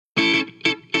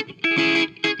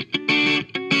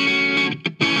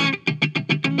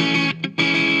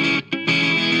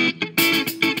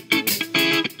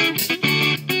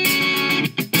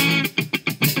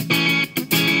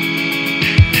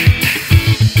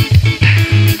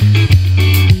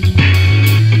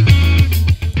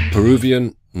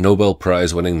Peruvian Nobel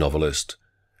Prize-winning novelist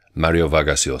Mario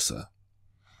Vargas Llosa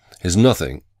is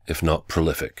nothing if not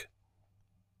prolific.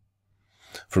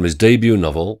 From his debut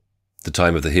novel, The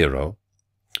Time of the Hero,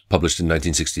 published in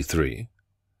 1963,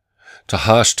 to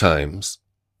Harsh Times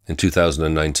in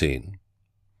 2019,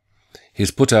 he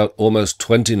has put out almost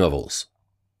 20 novels,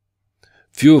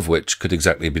 few of which could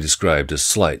exactly be described as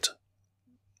slight,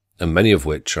 and many of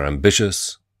which are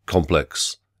ambitious,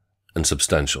 complex, and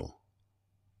substantial.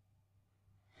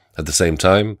 At the same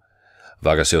time,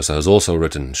 Vargas Llosa has also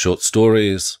written short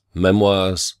stories,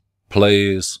 memoirs,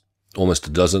 plays, almost a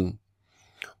dozen,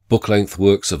 book-length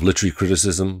works of literary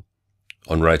criticism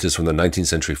on writers from the 19th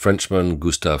century Frenchmen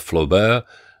Gustave Flaubert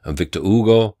and Victor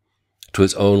Hugo, to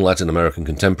his own Latin American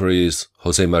contemporaries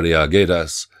José María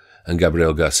Arguedas and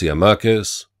Gabriel García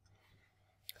Márquez,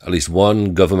 at least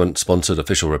one government-sponsored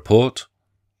official report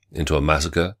into a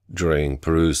massacre during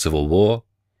Peru's Civil War,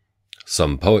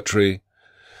 some poetry,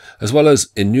 as well as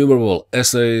innumerable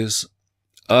essays,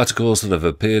 articles that have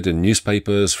appeared in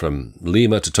newspapers from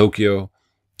Lima to Tokyo,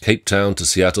 Cape Town to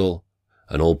Seattle,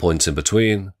 and all points in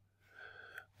between,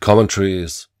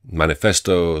 commentaries,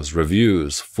 manifestos,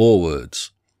 reviews,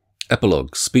 forewords,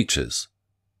 epilogues, speeches,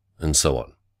 and so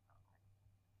on.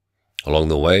 Along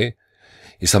the way,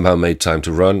 he somehow made time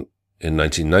to run, in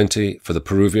 1990, for the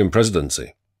Peruvian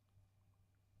presidency.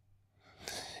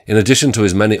 In addition to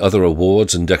his many other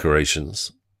awards and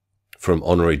decorations, from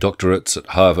honorary doctorates at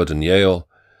Harvard and Yale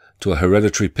to a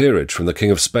hereditary peerage from the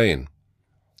King of Spain,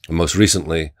 and most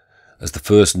recently as the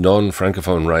first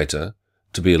non-Francophone writer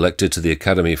to be elected to the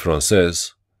Académie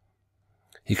Française,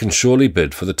 he can surely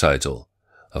bid for the title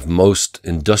of most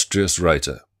industrious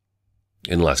writer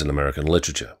in Latin American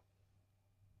literature.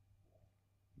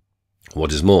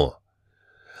 What is more,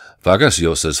 Vargas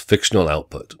Llosa's fictional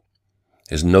output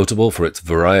is notable for its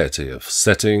variety of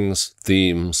settings,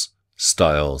 themes,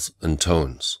 styles, and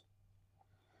tones.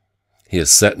 He has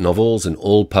set novels in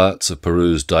all parts of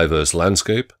Peru's diverse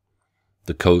landscape,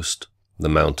 the coast, the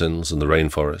mountains, and the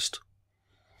rainforest,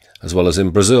 as well as in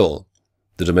Brazil,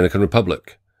 the Dominican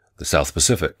Republic, the South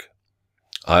Pacific,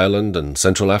 Ireland and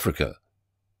Central Africa,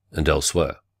 and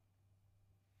elsewhere.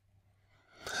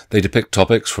 They depict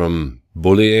topics from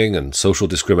bullying and social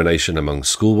discrimination among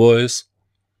schoolboys,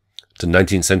 to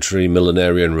 19th century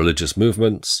millenarian religious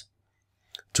movements,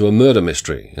 to a murder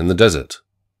mystery in the desert,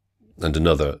 and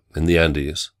another in the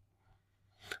Andes,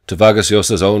 to Vargas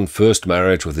Llosa's own first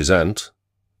marriage with his aunt,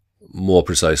 more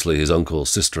precisely his uncle's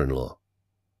sister-in-law.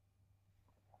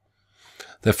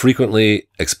 They're frequently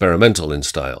experimental in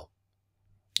style,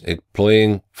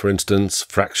 employing, for instance,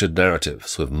 fractured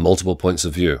narratives with multiple points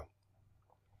of view.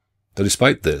 But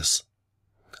despite this,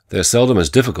 they are seldom as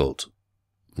difficult,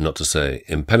 not to say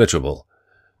impenetrable,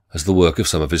 as the work of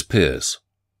some of his peers.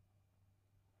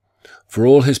 For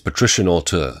all his patrician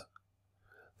hauteur,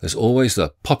 there's always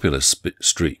the populist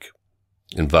streak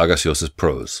in Vargas Llosa's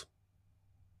prose.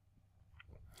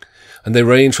 And they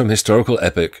range from historical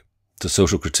epic to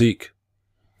social critique,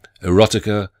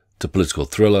 erotica to political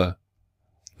thriller,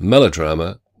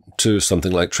 melodrama to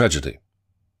something like tragedy.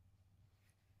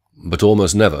 But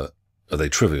almost never are they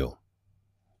trivial.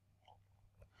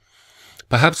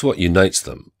 Perhaps what unites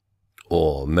them,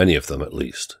 or many of them at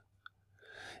least,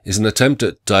 is an attempt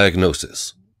at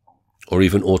diagnosis, or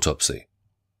even autopsy,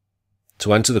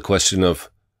 to answer the question of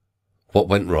what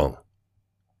went wrong.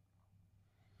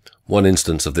 One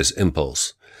instance of this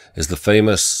impulse is the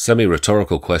famous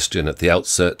semi-rhetorical question at the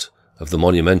outset of the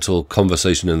monumental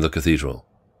Conversation in the Cathedral.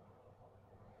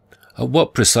 At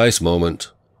what precise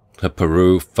moment had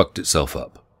Peru fucked itself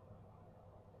up?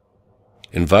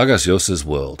 In Vargas Llosa's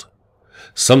world,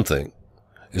 something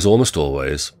is almost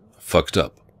always fucked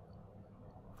up.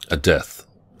 A death,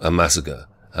 a massacre,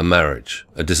 a marriage,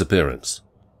 a disappearance.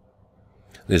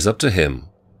 It is up to him,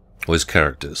 or his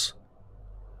characters,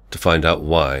 to find out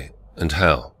why and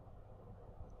how.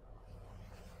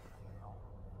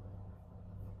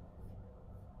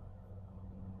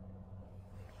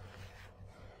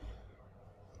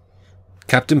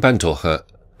 Captain Pantoja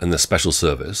and the Special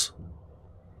Service,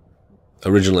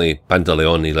 originally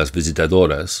Pantaleón y las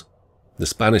Visitadoras, the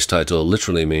Spanish title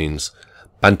literally means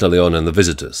Pantaleón and the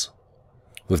Visitors,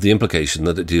 with the implication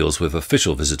that it deals with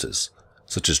official visitors,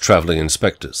 such as travelling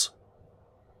inspectors,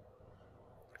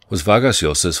 was Vargas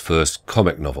Llosa's first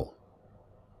comic novel.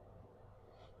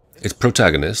 Its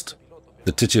protagonist,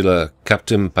 the titular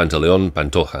Captain Pantaleón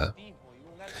Pantoja,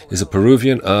 is a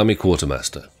Peruvian army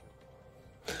quartermaster,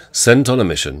 sent on a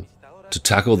mission to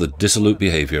tackle the dissolute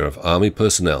behavior of army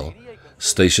personnel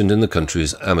stationed in the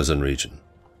country's Amazon region.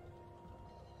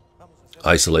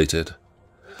 Isolated,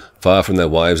 far from their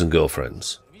wives and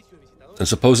girlfriends, and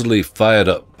supposedly fired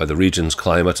up by the region's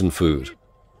climate and food,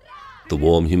 the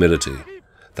warm humidity,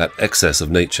 that excess of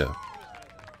nature.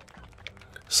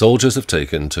 Soldiers have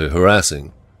taken to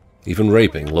harassing, even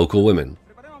raping local women,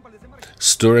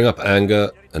 stirring up anger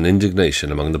and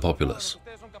indignation among the populace.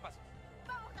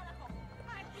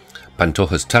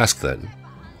 Pantoja's task, then,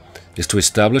 is to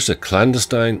establish a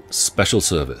clandestine special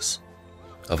service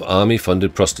of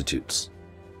army-funded prostitutes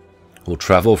who will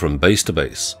travel from base to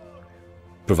base,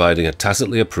 providing a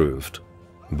tacitly approved,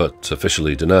 but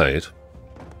officially denied,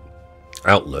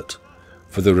 outlet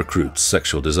for the recruits'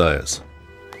 sexual desires.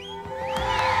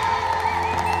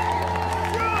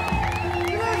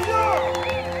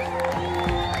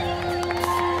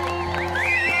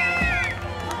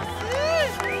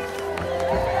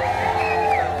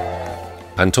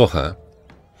 Pantoja,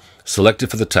 selected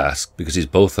for the task because he's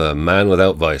both a man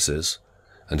without vices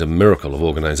and a miracle of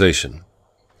organization,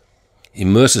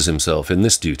 immerses himself in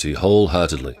this duty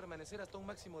wholeheartedly,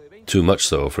 too much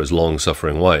so for his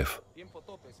long-suffering wife,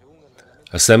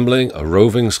 assembling a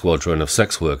roving squadron of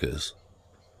sex workers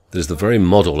that is the very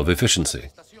model of efficiency,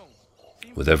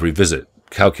 with every visit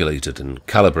calculated and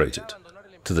calibrated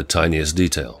to the tiniest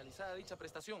detail.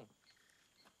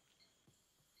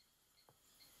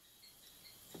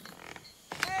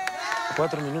 4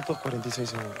 minutos 46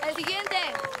 segundos. El siguiente.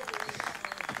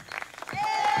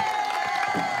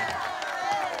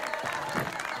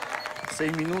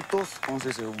 6 minutos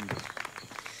 11 segundos.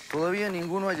 Todavía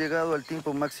ninguno ha llegado al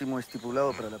tiempo máximo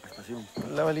estipulado para la prestación.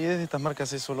 La validez de estas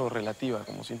marcas es solo relativa,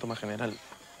 como síntoma general.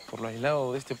 Por lo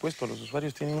aislado de este puesto, los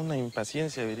usuarios tienen una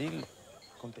impaciencia viril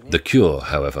contenida. The cure,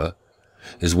 however,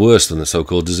 is worse than the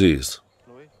so-called disease.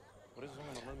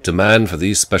 Demand for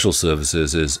these special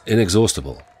services is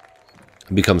inexhaustible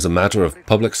and becomes a matter of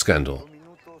public scandal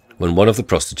when one of the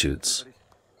prostitutes,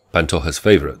 Pantoja's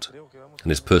favorite and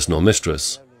his personal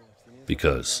mistress,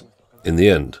 because, in the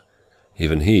end,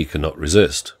 even he cannot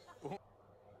resist,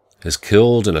 is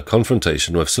killed in a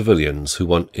confrontation with civilians who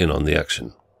want in on the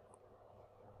action.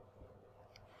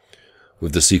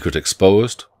 With the secret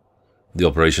exposed, the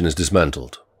operation is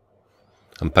dismantled,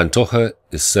 and Pantoja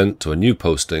is sent to a new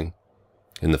posting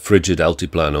in the frigid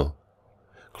Altiplano,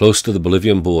 close to the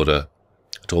Bolivian border,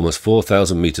 at almost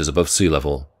 4,000 meters above sea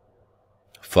level,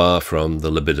 far from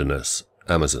the libidinous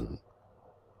Amazon.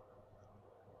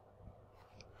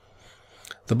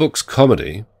 The book's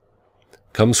comedy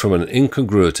comes from an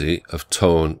incongruity of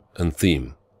tone and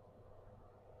theme.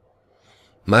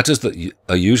 Matters that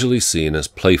are usually seen as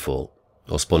playful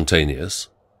or spontaneous,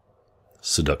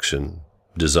 seduction,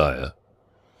 desire,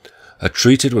 are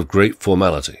treated with great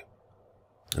formality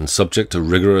and subject to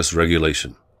rigorous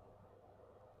regulation.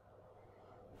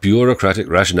 Bureaucratic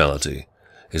rationality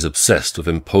is obsessed with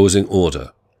imposing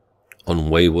order on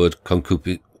wayward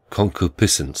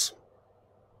concupiscence.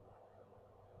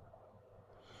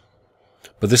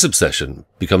 But this obsession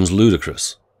becomes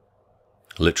ludicrous,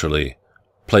 literally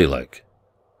play-like,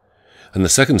 and the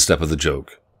second step of the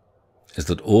joke is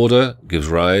that order gives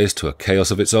rise to a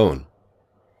chaos of its own,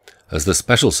 as the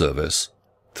special service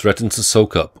threatens to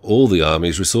soak up all the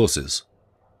army's resources,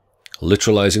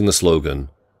 literalizing the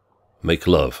slogan, "Make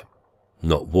love,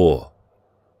 not war."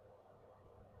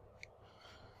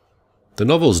 The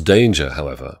novel's danger,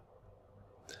 however,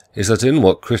 is that in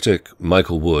what critic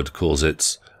Michael Wood calls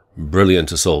its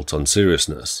brilliant assault on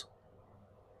seriousness,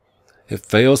 it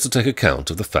fails to take account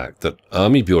of the fact that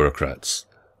army bureaucrats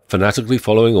fanatically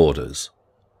following orders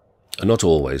are not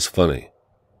always funny,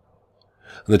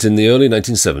 and that in the early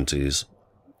 1970s,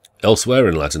 elsewhere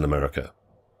in Latin America,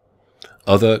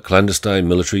 other clandestine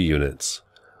military units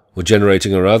were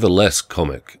generating a rather less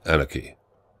comic anarchy,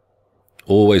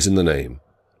 always in the name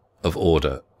of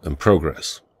order and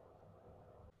progress.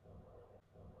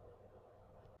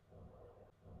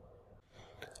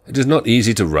 It is not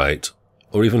easy to write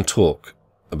or even talk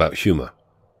about humor.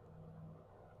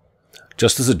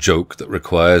 Just as a joke that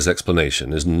requires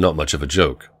explanation is not much of a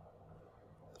joke,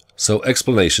 so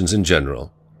explanations in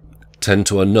general tend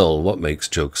to annul what makes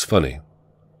jokes funny.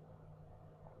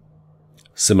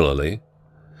 Similarly,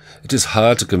 it is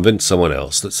hard to convince someone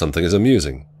else that something is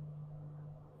amusing.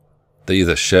 They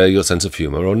either share your sense of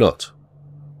humor or not,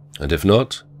 and if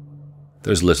not,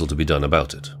 there is little to be done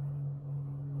about it.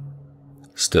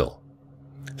 Still,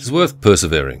 it is worth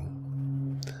persevering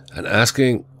and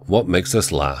asking what makes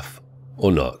us laugh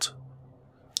or not,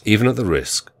 even at the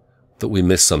risk that we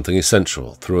miss something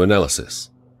essential through analysis,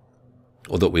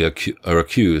 or that we are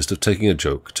accused of taking a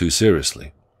joke too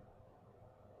seriously.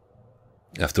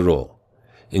 After all,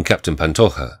 in Captain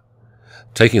Pantoja,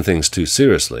 taking things too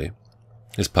seriously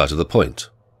is part of the point,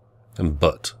 and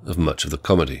butt of much of the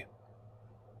comedy.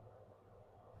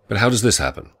 But how does this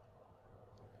happen?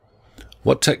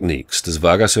 What techniques does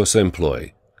Vargas Llosa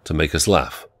employ to make us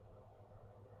laugh?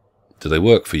 Do they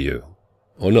work for you,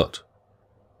 or not?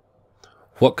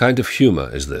 What kind of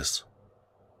humour is this?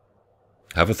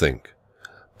 Have a think.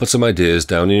 Put some ideas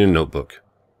down in your notebook.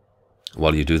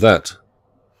 While you do that,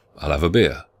 I'll have a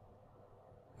beer.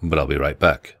 But I'll be right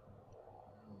back.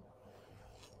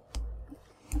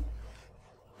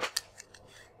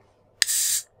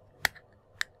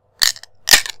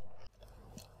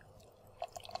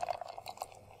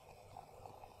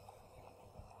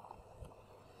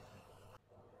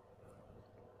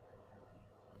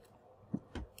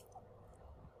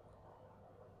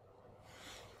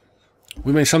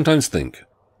 We may sometimes think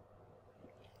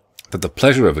that the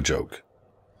pleasure of a joke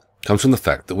comes from the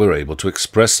fact that we're able to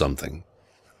express something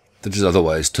that is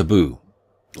otherwise taboo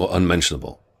or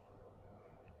unmentionable.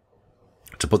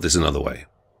 To put this another way,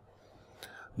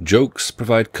 jokes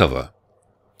provide cover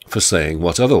for saying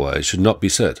what otherwise should not be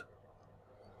said,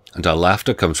 and our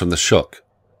laughter comes from the shock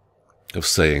of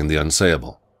saying the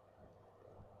unsayable.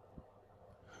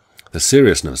 The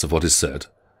seriousness of what is said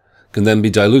can then be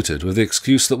diluted with the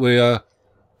excuse that we are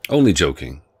only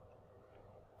joking,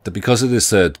 that because it is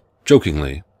said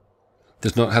jokingly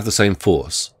does not have the same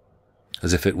force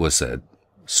as if it were said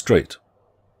straight.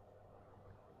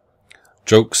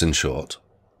 Jokes, in short,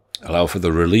 allow for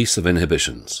the release of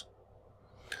inhibitions,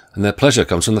 and their pleasure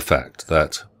comes from the fact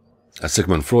that, as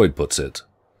Sigmund Freud puts it,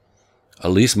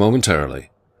 at least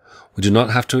momentarily, we do not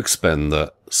have to expend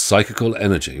the psychical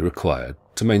energy required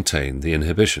to maintain the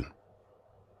inhibition.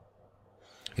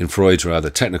 In Freud's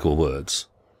rather technical words,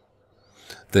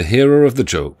 the hearer of the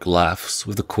joke laughs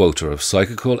with the quota of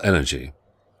psychical energy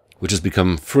which has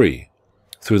become free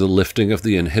through the lifting of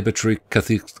the inhibitory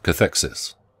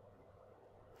cathexis.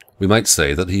 We might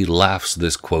say that he laughs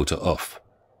this quota off.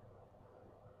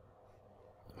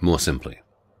 More simply,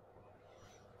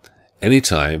 any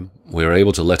time we are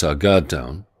able to let our guard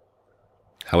down,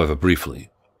 however briefly,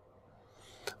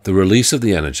 the release of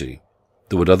the energy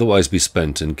that would otherwise be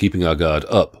spent in keeping our guard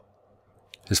up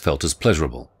is felt as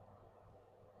pleasurable.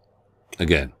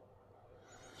 Again,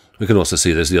 we can also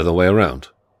see this the other way around.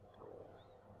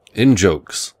 In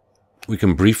jokes, we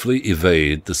can briefly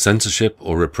evade the censorship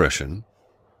or repression,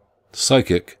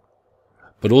 psychic,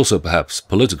 but also perhaps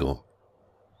political,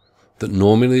 that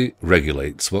normally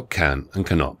regulates what can and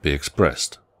cannot be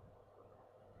expressed.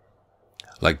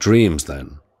 Like dreams,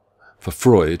 then, for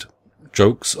Freud,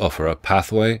 jokes offer a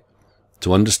pathway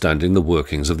to understanding the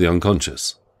workings of the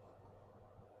unconscious.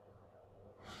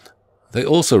 They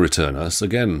also return us,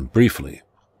 again briefly,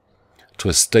 to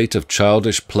a state of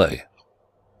childish play,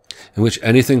 in which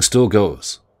anything still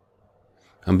goes,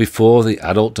 and before the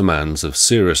adult demands of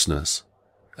seriousness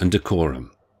and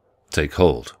decorum take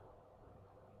hold.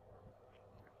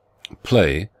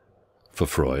 Play, for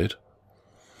Freud,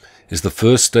 is the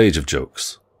first stage of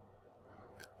jokes,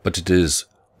 but it is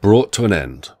brought to an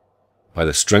end by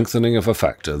the strengthening of a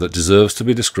factor that deserves to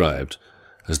be described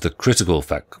as the critical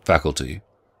faculty,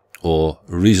 or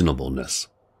reasonableness.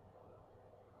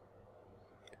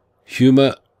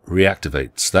 Humour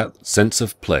reactivates that sense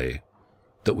of play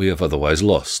that we have otherwise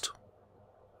lost,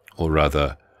 or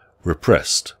rather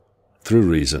repressed through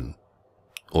reason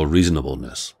or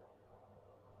reasonableness.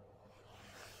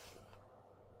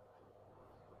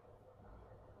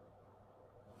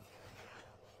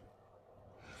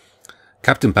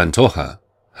 Captain Pantoja,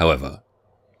 however,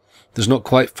 does not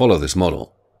quite follow this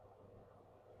model.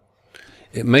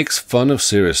 It makes fun of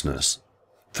seriousness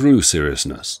through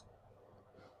seriousness,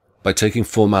 by taking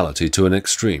formality to an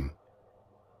extreme.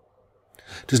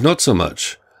 It is not so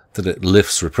much that it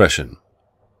lifts repression,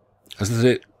 as that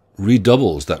it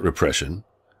redoubles that repression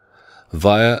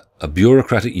via a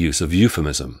bureaucratic use of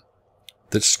euphemism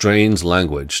that strains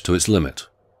language to its limit.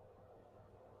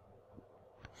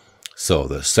 So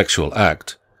the sexual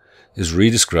act is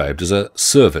redescribed as a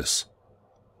service.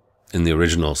 In the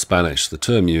original Spanish, the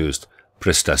term used,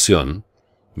 prestación,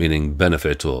 meaning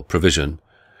benefit or provision,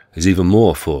 is even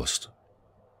more forced,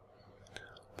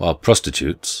 while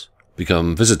prostitutes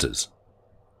become visitors.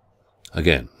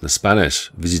 Again, the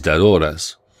Spanish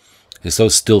visitadoras is so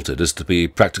stilted as to be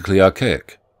practically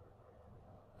archaic,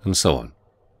 and so on.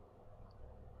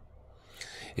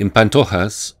 In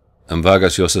Pantoja's and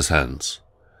Vargas Llosa's hands,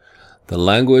 the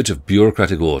language of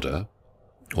bureaucratic order,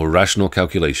 or rational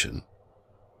calculation,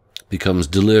 becomes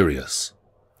delirious,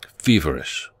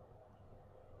 feverish.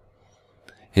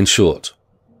 In short,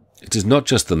 it is not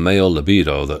just the male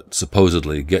libido that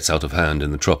supposedly gets out of hand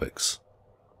in the tropics.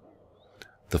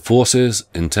 The forces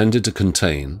intended to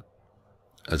contain,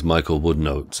 as Michael Wood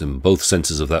notes in both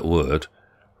senses of that word,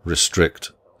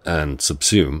 restrict and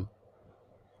subsume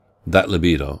that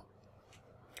libido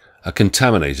are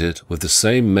contaminated with the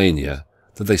same mania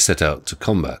that they set out to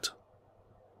combat.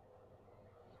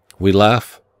 We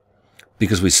laugh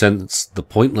because we sense the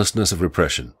pointlessness of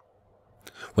repression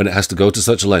when it has to go to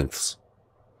such lengths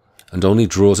and only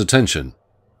draws attention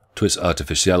to its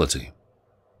artificiality.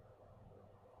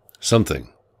 Something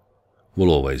will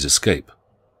always escape.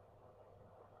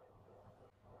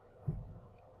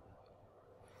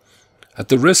 At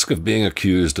the risk of being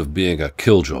accused of being a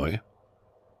killjoy,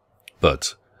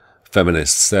 but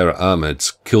feminist Sarah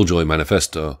Ahmed's Killjoy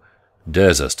Manifesto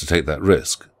dares us to take that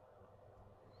risk,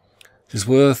 it is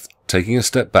worth taking a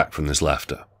step back from this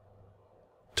laughter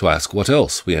to ask what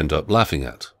else we end up laughing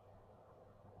at.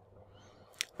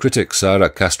 Critic Sara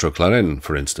Castro-Claren,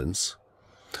 for instance,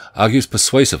 argues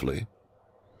persuasively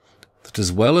that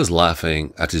as well as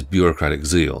laughing at his bureaucratic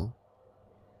zeal,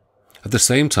 at the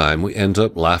same time we end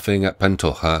up laughing at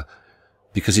Pantoja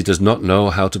because he does not know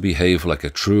how to behave like a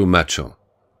true macho,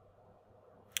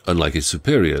 unlike his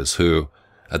superiors who,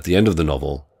 at the end of the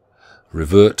novel,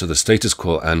 revert to the status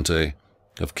quo ante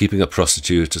of keeping a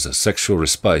prostitute as a sexual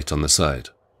respite on the side.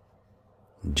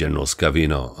 General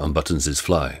Scavino unbuttons his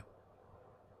fly.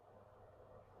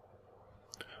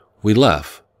 We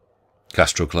laugh,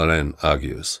 Castro-Claren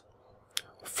argues,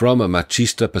 from a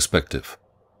machista perspective.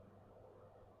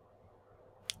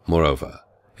 Moreover,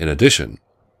 in addition,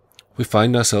 we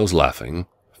find ourselves laughing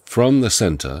from the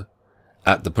center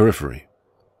at the periphery,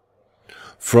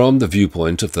 from the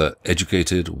viewpoint of the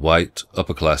educated white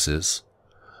upper classes,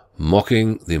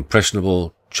 mocking the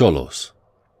impressionable cholos,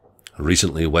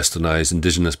 recently westernized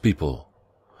indigenous people,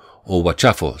 or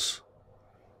huachafos,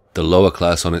 the lower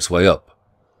class on its way up,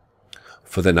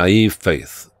 for their naive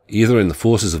faith either in the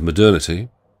forces of modernity,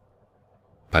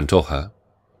 Pantoja,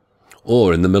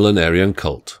 or in the millenarian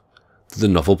cult that the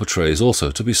novel portrays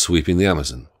also to be sweeping the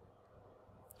Amazon,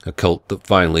 a cult that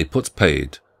finally puts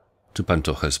paid to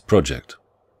Pantoja's project.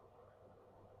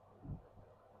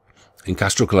 In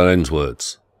Castro-Claren's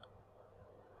words,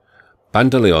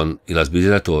 Pantaleon y las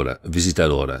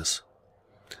visitadoras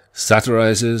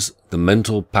satirizes the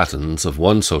mental patterns of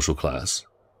one social class,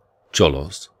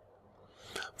 cholos,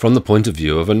 from the point of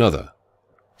view of another,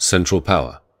 central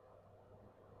power.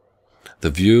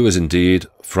 The view is indeed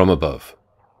from above.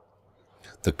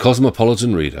 The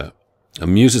cosmopolitan reader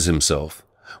amuses himself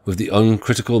with the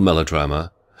uncritical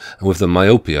melodrama and with the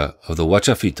myopia of the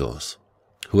huachafitos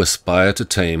who aspire to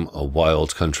tame a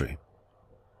wild country.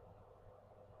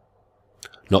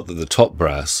 Not that the top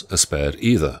brass are spared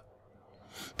either,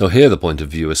 though here the point of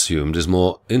view assumed is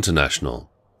more international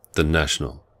than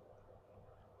national.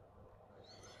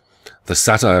 The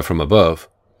satire from above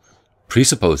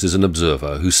presupposes an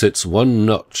observer who sits one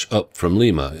notch up from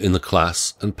Lima in the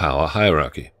class and power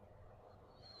hierarchy,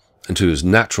 and whose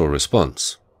natural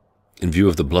response, in view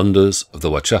of the blunders of the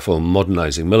huachafo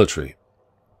modernizing military,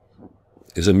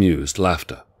 is amused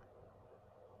laughter.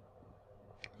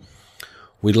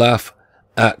 We laugh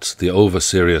at the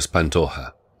over-serious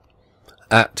Pantoja,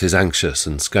 at his anxious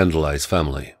and scandalized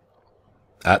family,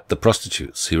 at the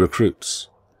prostitutes he recruits,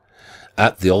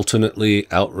 at the alternately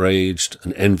outraged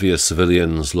and envious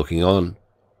civilians looking on,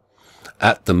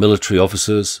 at the military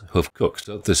officers who have cooked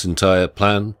up this entire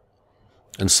plan,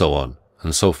 and so on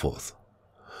and so forth,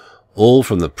 all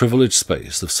from the privileged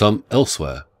space of some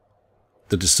elsewhere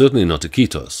that is certainly not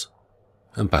Iquitos,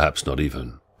 and perhaps not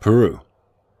even Peru.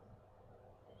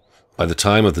 By the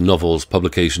time of the novel's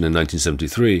publication in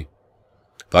 1973,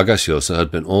 Vargas Llosa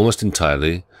had been almost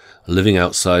entirely living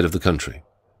outside of the country,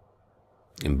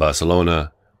 in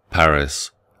Barcelona,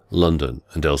 Paris, London,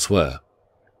 and elsewhere,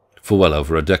 for well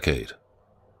over a decade,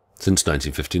 since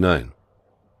 1959.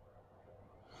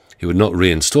 He would not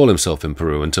reinstall himself in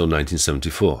Peru until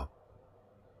 1974.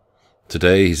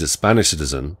 Today he's a Spanish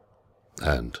citizen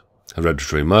and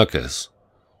hereditary Marquess,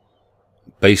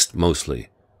 based mostly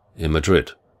in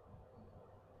Madrid.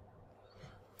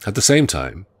 At the same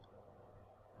time,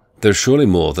 there is surely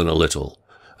more than a little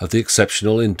of the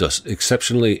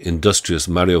exceptionally industrious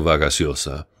Mario Vargas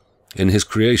Llosa in his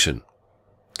creation,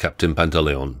 Captain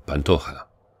Pantaleon Pantoja.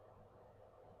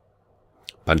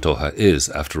 Pantoja is,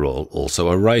 after all, also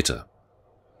a writer,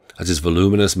 as his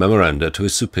voluminous memoranda to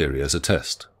his superiors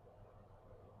attest.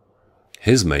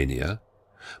 His mania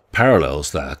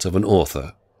parallels that of an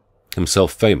author,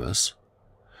 himself famous,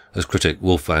 as critic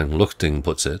Wolfgang Luchting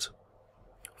puts it,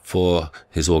 for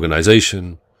his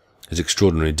organization, his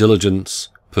extraordinary diligence,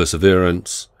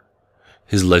 perseverance,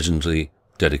 his legendary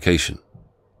dedication.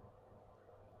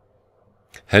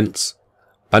 Hence,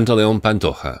 Pantaleon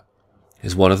Pantoja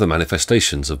is one of the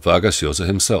manifestations of Vargas Llosa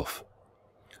himself,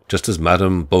 just as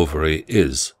Madame Bovary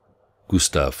is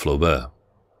Gustave Flaubert.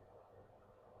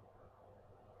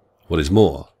 What is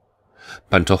more,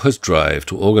 Pantoja's drive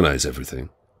to organize everything,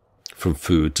 from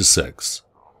food to sex,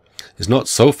 is not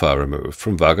so far removed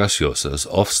from Vargas Llosa's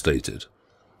oft-stated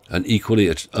and equally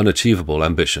unachievable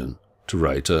ambition to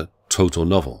write a total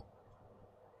novel.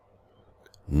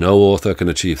 No author can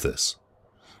achieve this,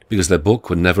 because their book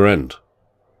would never end,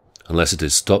 unless it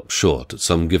is stopped short at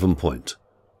some given point,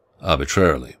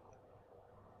 arbitrarily.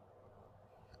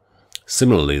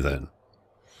 Similarly, then,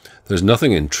 there is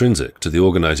nothing intrinsic to the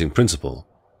organizing principle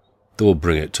that will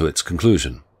bring it to its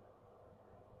conclusion.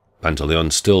 Pantaleon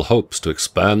still hopes to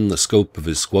expand the scope of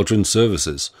his squadron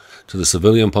services to the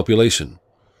civilian population,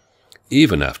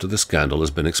 even after the scandal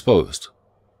has been exposed.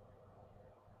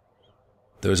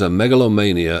 There is a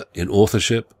megalomania in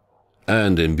authorship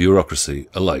and in bureaucracy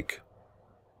alike.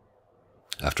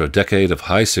 After a decade of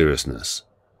high seriousness,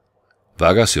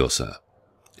 Vargas Llosa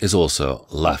is also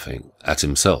laughing at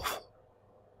himself.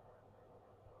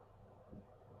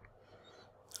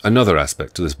 Another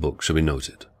aspect to this book should be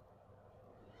noted.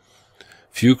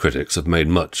 Few critics have made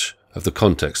much of the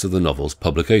context of the novel's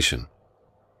publication.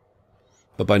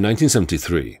 But by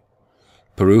 1973,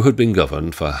 Peru had been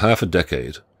governed for half a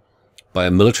decade by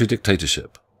a military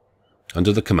dictatorship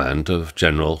under the command of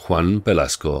General Juan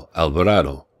Velasco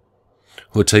Alvarado,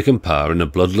 who had taken power in a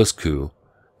bloodless coup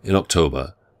in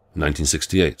October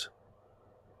 1968.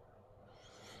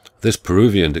 This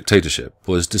Peruvian dictatorship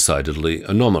was decidedly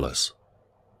anomalous.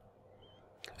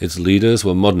 Its leaders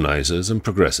were modernizers and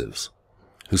progressives,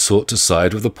 who sought to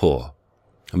side with the poor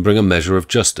and bring a measure of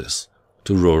justice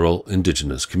to rural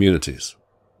indigenous communities.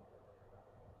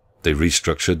 They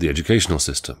restructured the educational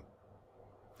system,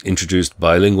 introduced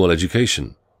bilingual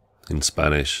education in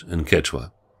Spanish and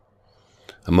Quechua,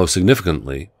 and most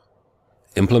significantly,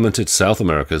 implemented South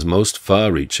America's most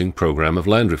far-reaching program of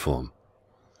land reform,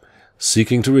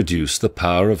 seeking to reduce the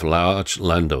power of large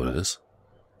landowners,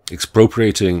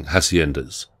 expropriating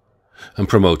haciendas, and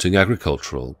promoting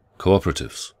agricultural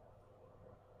cooperatives.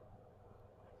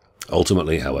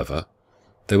 Ultimately, however,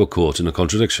 they were caught in a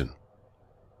contradiction.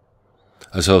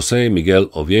 As José Miguel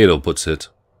Oviedo puts it,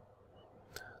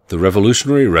 the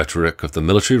revolutionary rhetoric of the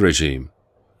military regime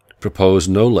proposed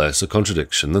no less a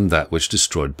contradiction than that which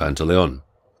destroyed Pantaleon.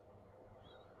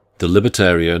 The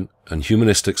libertarian and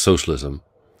humanistic socialism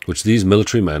which these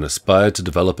military men aspired to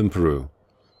develop in Peru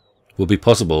will be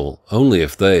possible only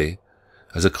if they,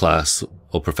 as a class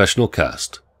or professional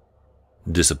caste,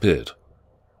 disappeared.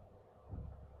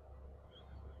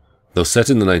 Though set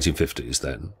in the 1950s,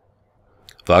 then,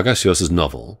 Vargas Llosa's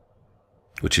novel,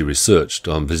 which he researched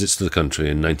on visits to the country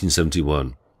in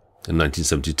 1971 and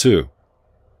 1972,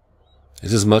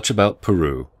 is as much about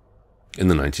Peru in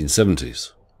the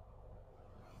 1970s.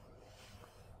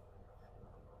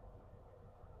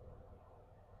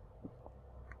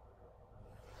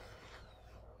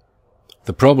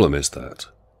 The problem is that,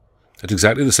 at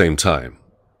exactly the same time,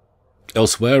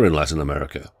 elsewhere in Latin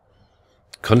America,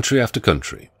 country after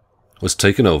country was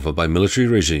taken over by military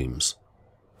regimes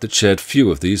that shared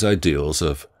few of these ideals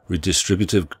of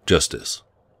redistributive justice,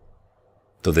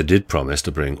 though they did promise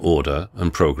to bring order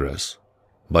and progress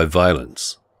by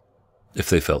violence, if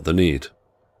they felt the need.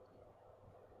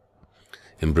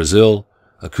 In Brazil,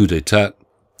 a coup d'etat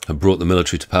had brought the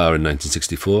military to power in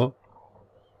 1964.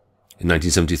 In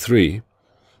 1973,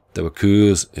 there were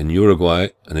coups in Uruguay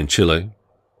and in Chile.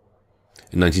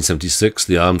 In 1976,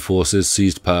 the armed forces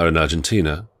seized power in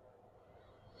Argentina.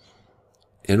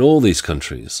 In all these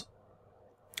countries,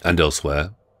 and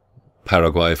elsewhere,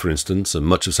 Paraguay, for instance, and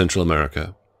much of Central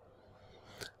America,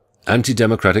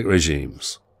 anti-democratic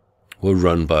regimes were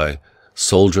run by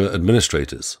soldier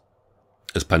administrators,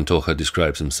 as Pantoja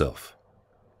describes himself.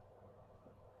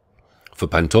 For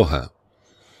Pantoja,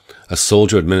 a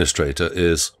soldier administrator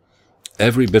is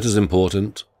every bit as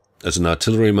important as an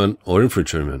artilleryman or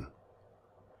infantryman.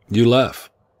 You laugh,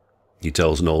 he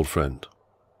tells an old friend.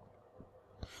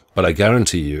 But I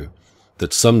guarantee you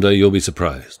that someday you'll be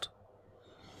surprised.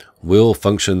 We'll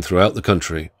function throughout the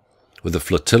country with a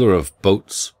flotilla of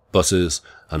boats, buses,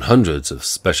 and hundreds of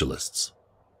specialists.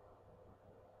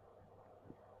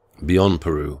 Beyond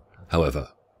Peru, however,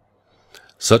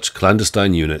 such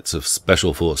clandestine units of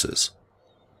special forces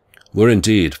were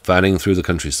indeed fanning through the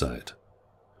countryside,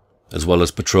 as well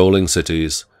as patrolling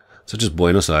cities such as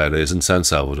Buenos Aires and San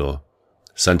Salvador,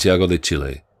 Santiago de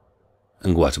Chile,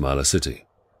 and Guatemala City.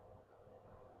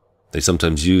 They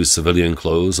sometimes used civilian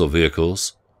clothes or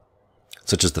vehicles,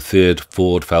 such as the feared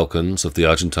Ford Falcons of the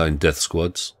Argentine death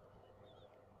squads,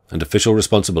 and official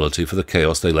responsibility for the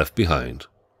chaos they left behind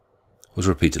was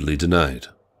repeatedly denied.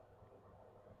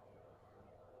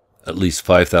 at least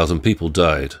 5,000 people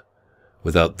died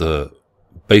without the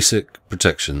basic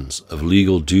protections of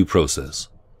legal due process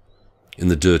in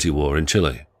the dirty war in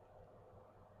Chile,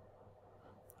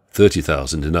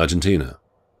 30,000 in Argentina,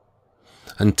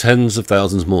 and tens of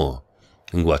thousands more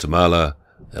in Guatemala,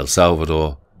 El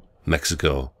Salvador,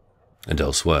 Mexico, and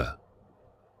elsewhere.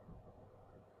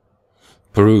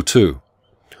 Peru, too,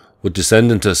 would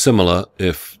descend into similar,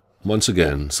 if once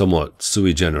again somewhat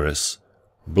sui generis,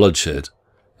 bloodshed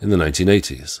in the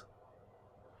 1980s,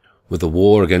 with the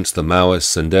war against the Maoist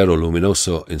Sendero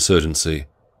Luminoso insurgency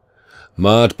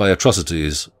marred by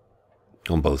atrocities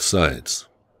on both sides.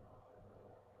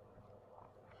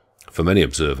 For many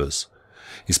observers,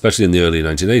 especially in the early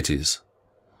 1980s,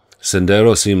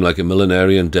 Sendero seemed like a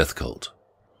millenarian death cult,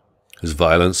 whose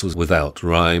violence was without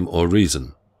rhyme or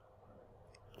reason.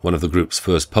 One of the group's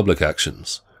first public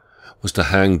actions was to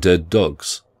hang dead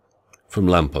dogs from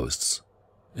lampposts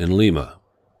in Lima.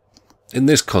 In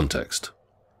this context,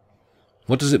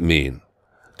 what does it mean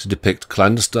to depict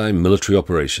clandestine military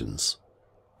operations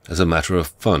as a matter of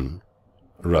fun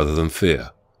rather than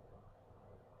fear?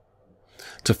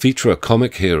 To feature a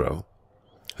comic hero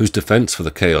whose defense for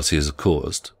the chaos he has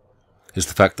caused is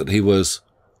the fact that he was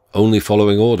only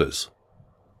following orders.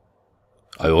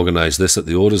 I organized this at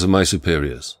the orders of my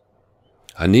superiors.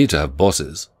 I need to have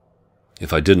bosses.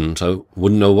 If I didn't, I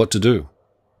wouldn't know what to do.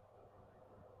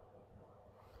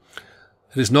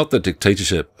 It is not that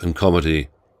dictatorship and comedy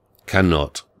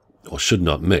cannot or should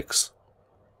not mix.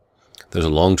 There's a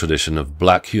long tradition of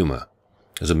black humor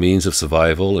as a means of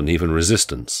survival and even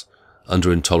resistance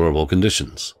under intolerable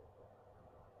conditions.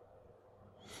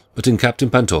 But in Captain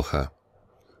Pantoja,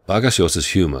 Vargas Llosa's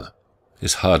humor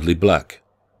is hardly black,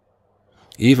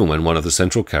 even when one of the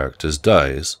central characters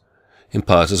dies, in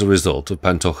part as a result of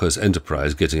Pantoja's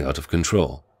enterprise getting out of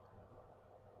control.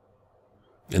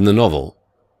 In the novel,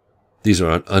 these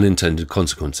are unintended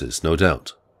consequences, no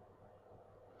doubt.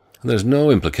 And there's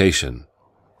no implication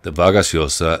that Vargas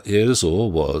Llosa is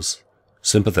or was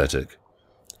sympathetic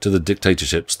to the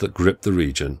dictatorships that gripped the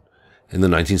region in the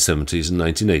 1970s and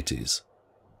 1980s,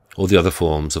 or the other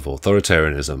forms of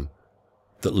authoritarianism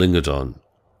that lingered on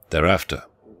thereafter.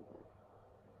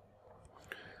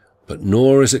 But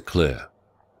nor is it clear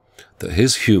that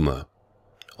his humor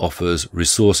offers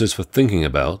resources for thinking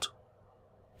about,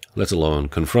 let alone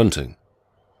confronting,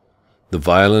 the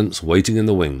violence waiting in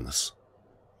the wings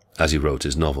as he wrote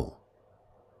his novel.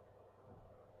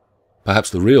 Perhaps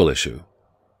the real issue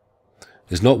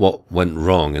is not what went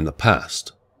wrong in the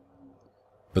past,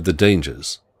 but the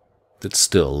dangers that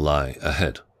still lie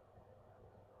ahead.